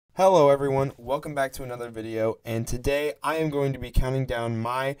Hello everyone, welcome back to another video, and today I am going to be counting down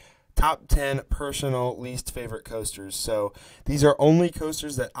my top 10 personal least favorite coasters. So these are only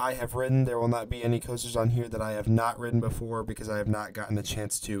coasters that I have ridden. There will not be any coasters on here that I have not ridden before because I have not gotten a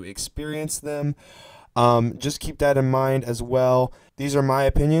chance to experience them. Just keep that in mind as well. These are my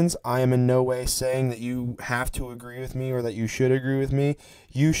opinions. I am in no way saying that you have to agree with me or that you should agree with me.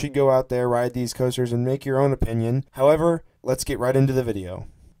 You should go out there, ride these coasters, and make your own opinion. However, let's get right into the video.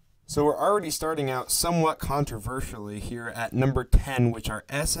 So we're already starting out somewhat controversially here at number 10, which are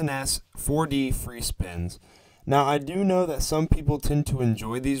S&S 4D free spins. Now, I do know that some people tend to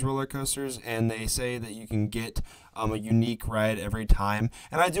enjoy these roller coasters, and they say that you can get a unique ride every time.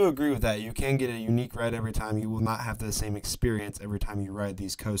 And I do agree with that. You can get a unique ride every time. You will not have the same experience every time you ride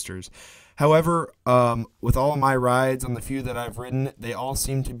these coasters. However, with all of my rides on the few that I've ridden, they all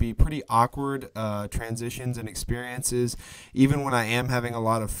seem to be pretty awkward transitions and experiences. Even when I am having a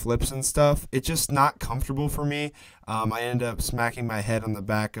lot of flips and stuff, it's just not comfortable for me. I end up smacking my head on the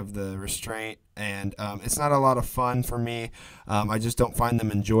back of the restraint, and it's not a lot of fun for me. I just don't find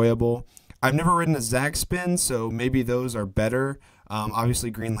them enjoyable. I've never ridden a Zag spin, so maybe those are better.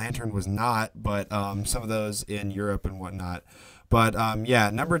 Obviously, Green Lantern was not, but some of those in Europe and whatnot. But yeah,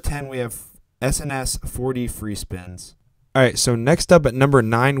 number 10, we have S&S 4D free spins. Alright, so next up at number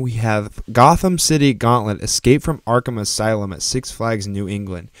 9, we have Gotham City Gauntlet Escape from Arkham Asylum at Six Flags New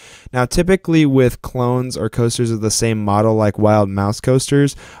England. Now, typically with clones or coasters of the same model like Wild Mouse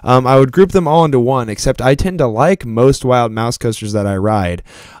coasters, I would group them all into one, except I tend to like most Wild Mouse coasters that I ride.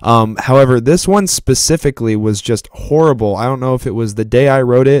 However, this one specifically was just horrible. I don't know if it was the day I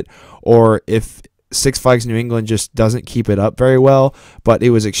rode it or if Six Flags New England just doesn't keep it up very well, but it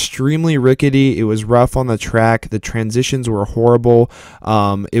was extremely rickety. It was rough on the track. The transitions were horrible.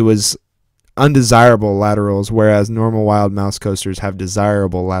 It was undesirable laterals, whereas normal Wild Mouse coasters have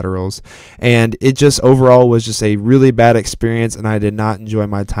desirable laterals. And it just overall was just a really bad experience, and I did not enjoy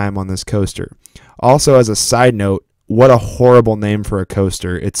my time on this coaster. Also, as a side note, what a horrible name for a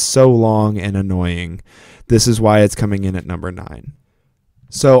coaster. It's so long and annoying. This is why it's coming in at number 9.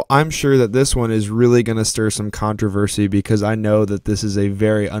 So I'm sure that this one is really going to stir some controversy because I know that this is a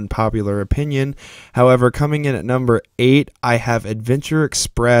very unpopular opinion. However, coming in at number 8, I have Adventure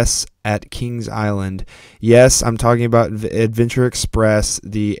Express at Kings Island. Yes, I'm talking about Adventure Express,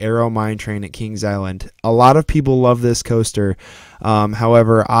 the Aero Mine Train at Kings Island. A lot of people love this coaster.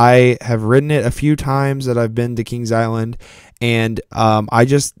 However, I have ridden it a few times that I've been to Kings Island, and I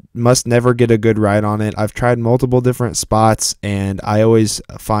just must never get a good ride on it. I've tried multiple different spots, and I always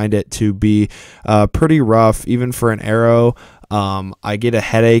find it to be pretty rough, even for an Aero. I get a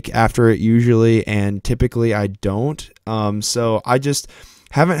headache after it usually, and typically I don't. So I just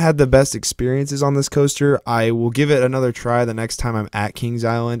haven't had the best experiences on this coaster. I will give it another try the next time I'm at Kings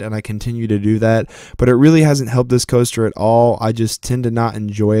Island, and I continue to do that. But it really hasn't helped this coaster at all. I just tend to not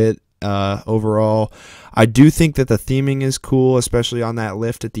enjoy it overall. I do think that the theming is cool, especially on that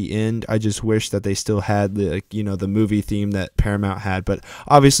lift at the end. I just wish that they still had the the movie theme that Paramount had, but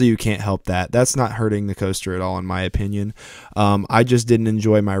obviously you can't help that. That's not hurting the coaster at all, in my opinion. I just didn't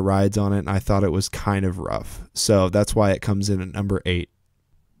enjoy my rides on it, and I thought it was kind of rough. So that's why it comes in at number 8.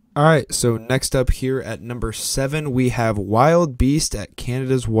 Alright, so next up here at number 7, we have Wild Beast at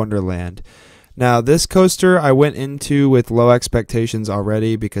Canada's Wonderland. Now, this coaster I went into with low expectations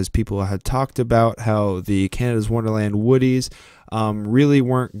already because people had talked about how the Canada's Wonderland Woodies really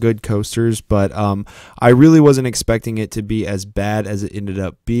weren't good coasters, but I really wasn't expecting it to be as bad as it ended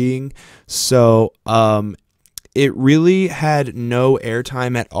up being. So it really had no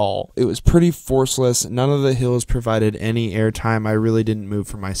airtime at all. It was pretty forceless. None of the hills provided any airtime. I really didn't move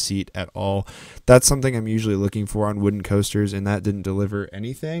from my seat at all. That's something I'm usually looking for on wooden coasters, and that didn't deliver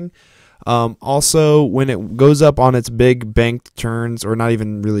anything. Also, when it goes up on its big banked turns, or not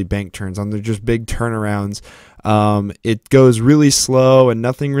even really banked turns, on they're just big turnarounds, it goes really slow and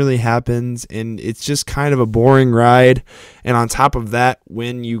nothing really happens, and it's just kind of a boring ride. And on top of that,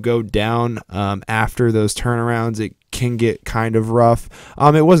 when you go down after those turnarounds, it can get kind of rough.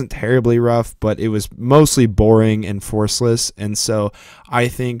 It wasn't terribly rough, but it was mostly boring and forceless, and so I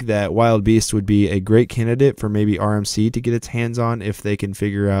think that Wild Beast would be a great candidate for maybe RMC to get its hands on if they can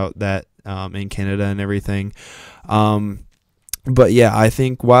figure out that in Canada and everything. But yeah, I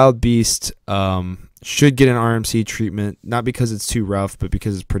think Wild Beast should get an RMC treatment, not because it's too rough, but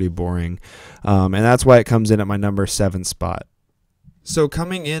because it's pretty boring. And that's why it comes in at my number 7 spot. So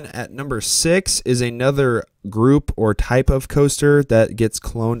coming in at number 6 is another group or type of coaster that gets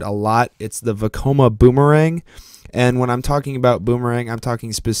cloned a lot. It's the Vekoma Boomerang. And when I'm talking about boomerang, I'm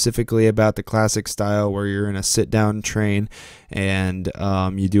talking specifically about the classic style where you're in a sit-down train and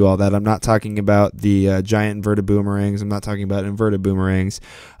you do all that. I'm not talking about the giant inverted boomerangs. I'm not talking about inverted boomerangs.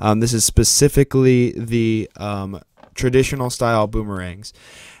 This is specifically the traditional style boomerangs.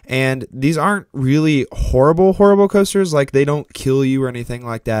 And these aren't really horrible coasters. Like, they don't kill you or anything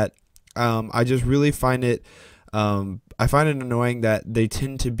like that. I just really find it I find it annoying that they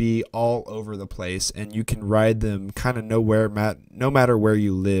tend to be all over the place, and you can ride them kind of no matter where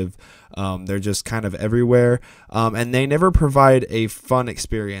you live. They're just kind of everywhere, and they never provide a fun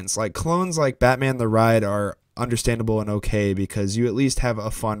experience. Like, clones like Batman the Ride are understandable and okay because you at least have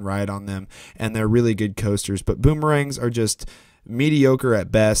a fun ride on them, and they're really good coasters. But boomerangs are just mediocre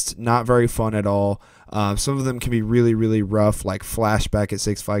at best, not very fun at all. Some of them can be really rough, like Flashback at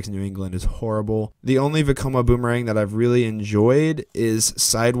Six Flags New England is horrible. The only Vekoma boomerang that I've really enjoyed is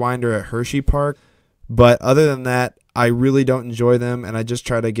Sidewinder at Hershey Park, but other than that, I really don't enjoy them, and I just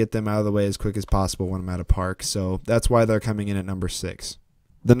try to get them out of the way as quick as possible when I'm at a park, so that's why they're coming in at number 6.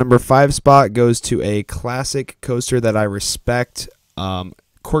 The number 5 spot goes to a classic coaster that I respect,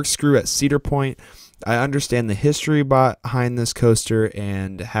 Corkscrew at Cedar Point. I understand the history behind this coaster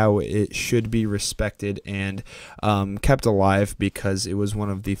and how it should be respected and kept alive because it was one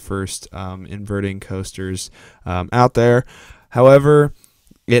of the first inverting coasters out there. However,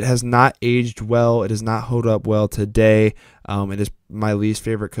 it has not aged well. It does not hold up well today. It is my least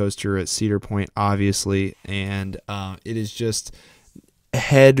favorite coaster at Cedar Point, obviously, and it is just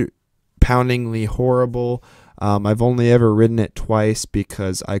head-poundingly horrible. I've only ever ridden it twice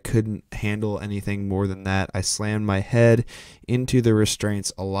because I couldn't handle anything more than that. I slammed my head into the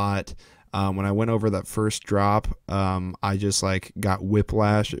restraints a lot. When I went over that first drop, I just got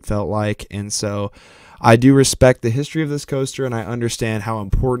whiplash, it felt like. And so I do respect the history of this coaster, and I understand how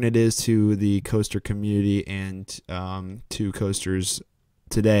important it is to the coaster community and to coasters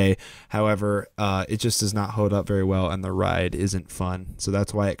today. However, it just does not hold up very well, and the ride isn't fun. So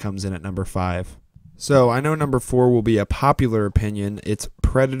that's why it comes in at number 5. So I know number 4 will be a popular opinion. It's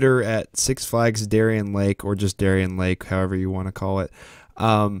Predator at Six Flags Darien Lake, or just Darien Lake, however you want to call it.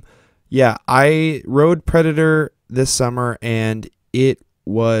 Yeah, I rode Predator this summer, and it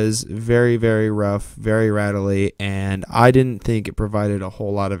was very rough, very rattly, and I didn't think it provided a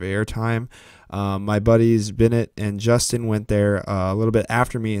whole lot of airtime. My buddies Bennett and Justin went there a little bit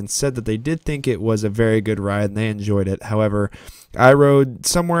after me and said that they did think it was a very good ride and they enjoyed it. However, I rode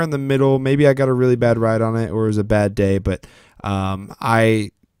somewhere in the middle. Maybe I got a really bad ride on it or it was a bad day, but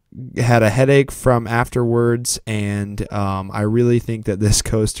I had a headache from afterwards, and I really think that this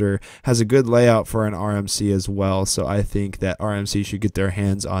coaster has a good layout for an RMC as well, so I think that RMC should get their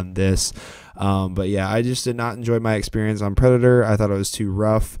hands on this. But yeah, I just did not enjoy my experience on Predator. I thought it was too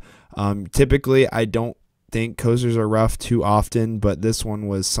rough. Typically, I don't think coasters are rough too often, but this one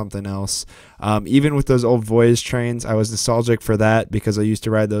was something else. Even with those old Voyage trains, I was nostalgic for that because I used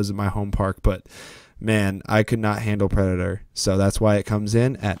to ride those at my home park, but man, I could not handle Predator, so that's why it comes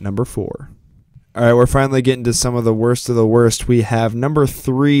in at number 4. All right, we're finally getting to some of the worst of the worst. We have number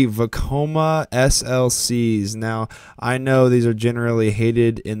 3, Vekoma SLCs. Now, I know these are generally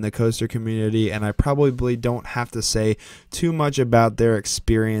hated in the coaster community, and I probably don't have to say too much about their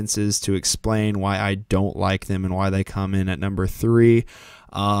experiences to explain why I don't like them and why they come in at number 3.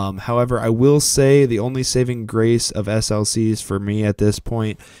 However, I will say the only saving grace of SLCs for me at this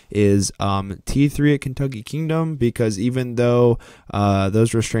point is T3 at Kentucky Kingdom, because even though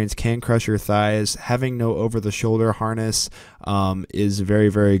those restraints can crush your thighs, having no over-the-shoulder harness is a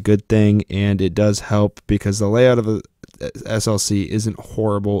very good thing, and it does help because the layout of the SLC isn't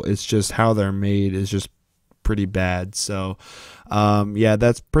horrible. It's just how they're made is just pretty bad. So yeah,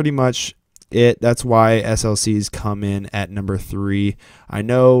 that's pretty much it. That's why SLCs come in at number 3. I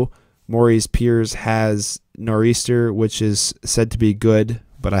know Maurice Piers has Nor'easter, which is said to be good,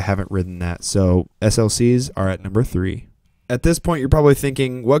 but I haven't ridden that. So SLCs are at number 3. At this point, you're probably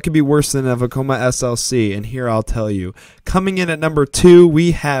thinking, what could be worse than a Vekoma SLC? And here I'll tell you. Coming in at number 2,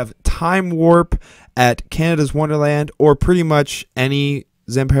 we have Time Warp at Canada's Wonderland, or pretty much any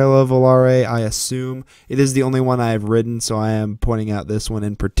Zamperla Volare, I assume. It is the only one I have ridden, so I am pointing out this one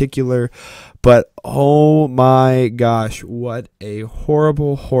in particular. But oh my gosh, what a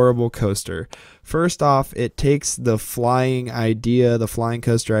horrible coaster. First off, it takes the flying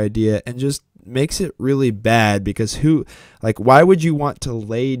coaster idea, and just makes it really bad, because why would you want to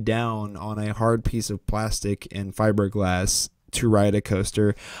lay down on a hard piece of plastic and fiberglass to ride a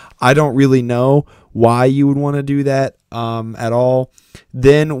coaster. I don't really know why you would want to do that at all.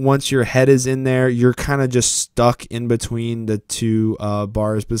 Then once your head is in there, you're kind of just stuck in between the two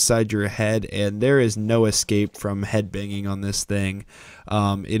bars beside your head, and there is no escape from head banging on this thing.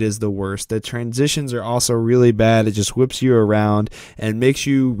 It is the worst. The transitions are also really bad. It just whips you around and makes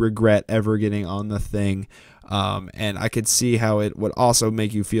you regret ever getting on the thing. And I could see how it would also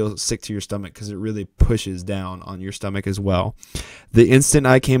make you feel sick to your stomach because it really pushes down on your stomach as well. The instant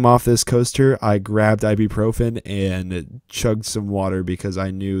I came off this coaster, I grabbed ibuprofen and chugged some water because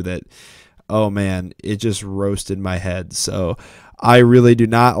I knew that, oh man, it just roasted my head. So I really do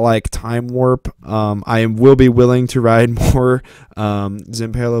not like Time Warp. I will be willing to ride more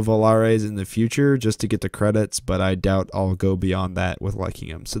Zamperla Volares in the future just to get the credits, but I doubt I'll go beyond that with liking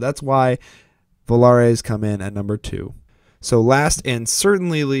them. So that's why Volares come in at number 2. So last and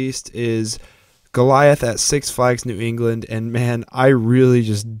certainly least is Goliath at Six Flags New England, and man, I really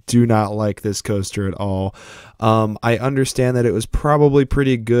just do not like this coaster at all. I understand that it was probably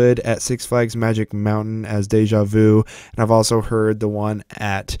pretty good at Six Flags Magic Mountain as Deja Vu, and I've also heard the one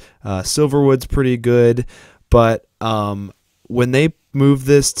at Silverwood's pretty good, but when they moved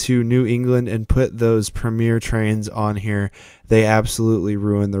this to New England and put those premier trains on here, they absolutely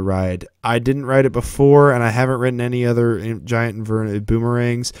ruined the ride. I didn't ride it before, and I haven't ridden any other giant inverted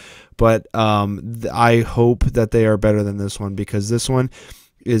boomerangs, but I hope that they are better than this one, because this one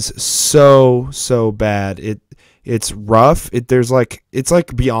is so bad. It's rough. It's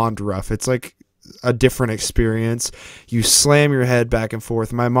like beyond rough. It's like a different experience. You slam your head back and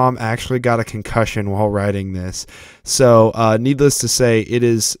forth. My mom actually got a concussion while riding this. So needless to say, it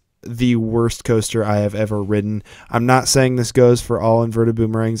is the worst coaster I have ever ridden. I'm not saying this goes for all inverted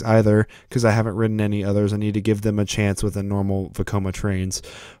boomerangs either, because I haven't ridden any others. I need to give them a chance with the normal Vekoma trains.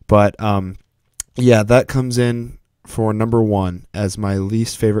 But yeah, that comes in for number 1 as my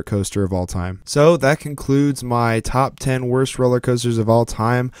least favorite coaster of all time. So that concludes my top 10 worst roller coasters of all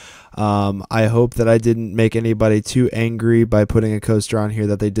time. I hope that I didn't make anybody too angry by putting a coaster on here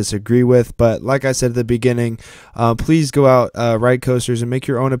that they disagree with, but like I said at the beginning, please go out, ride coasters, and make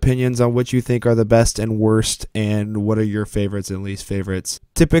your own opinions on what you think are the best and worst, and what are your favorites and least favorites.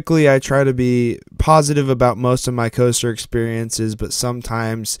 Typically, I try to be positive about most of my coaster experiences, but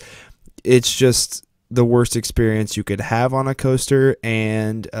sometimes it's just the worst experience you could have on a coaster,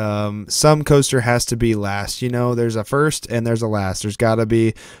 and some coaster has to be last. You know, there's a first and there's a last. There's got to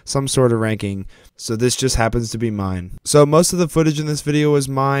be some sort of ranking, so this just happens to be mine. So most of the footage in this video is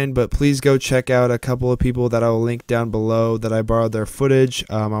mine, but please go check out a couple of people that I'll link down below that I borrowed their footage.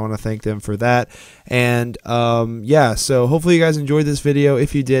 I want to thank them for that. And yeah, so hopefully you guys enjoyed this video.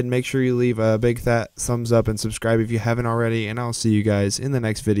 If you did, make sure you leave a big fat thumbs up and subscribe if you haven't already, and I'll see you guys in the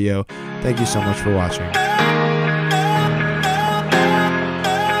next video. Thank you so much for watching.